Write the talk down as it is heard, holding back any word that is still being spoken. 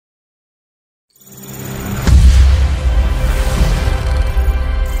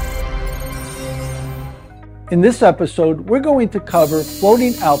In this episode, we're going to cover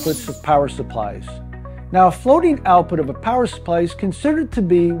floating outputs of power supplies. Now, a floating output of a power supply is considered to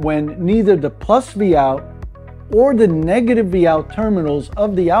be when neither the plus Vout or the negative Vout terminals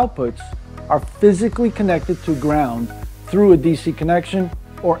of the outputs are physically connected to ground through a DC connection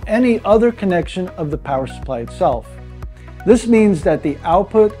or any other connection of the power supply itself. This means that the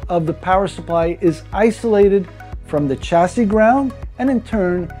output of the power supply is isolated from the chassis ground, and in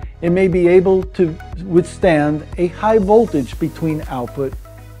turn, it may be able to withstand a high voltage between output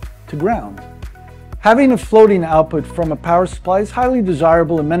to ground. Having a floating output from a power supply is highly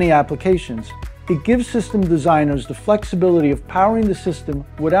desirable in many applications. It gives system designers the flexibility of powering the system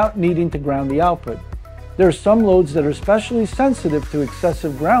without needing to ground the output. There are some loads that are especially sensitive to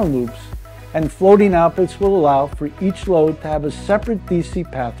excessive ground loops, and floating outputs will allow for each load to have a separate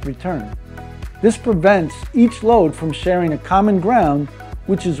DC path return. This prevents each load from sharing a common ground,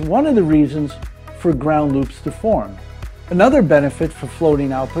 which is one of the reasons for ground loops to form. Another benefit for floating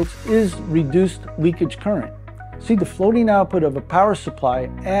outputs is reduced leakage current. See, the floating output of a power supply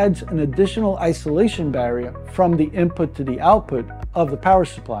adds an additional isolation barrier from the input to the output of the power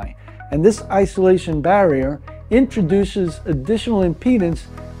supply. And this isolation barrier introduces additional impedance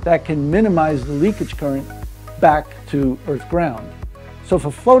that can minimize the leakage current back to earth ground. So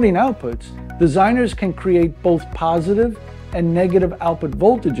for floating outputs, designers can create both positive and negative output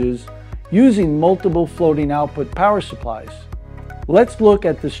voltages using multiple floating output power supplies. Let's look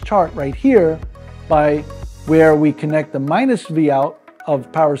at this chart right here by where we connect the minus Vout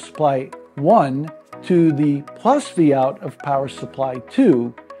of power supply 1 to the plus Vout of power supply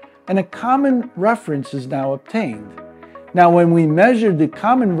 2, and a common reference is now obtained. Now, when we measure the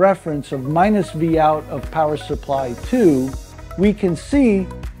common reference of minus Vout of power supply 2, we can see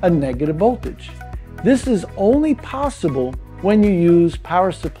a negative voltage. This is only possible when you use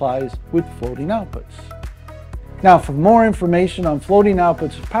power supplies with floating outputs. Now, for more information on floating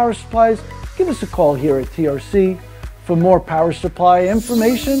outputs of power supplies, give us a call here at TRC. For more power supply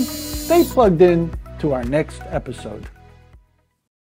information, stay plugged in to our next episode.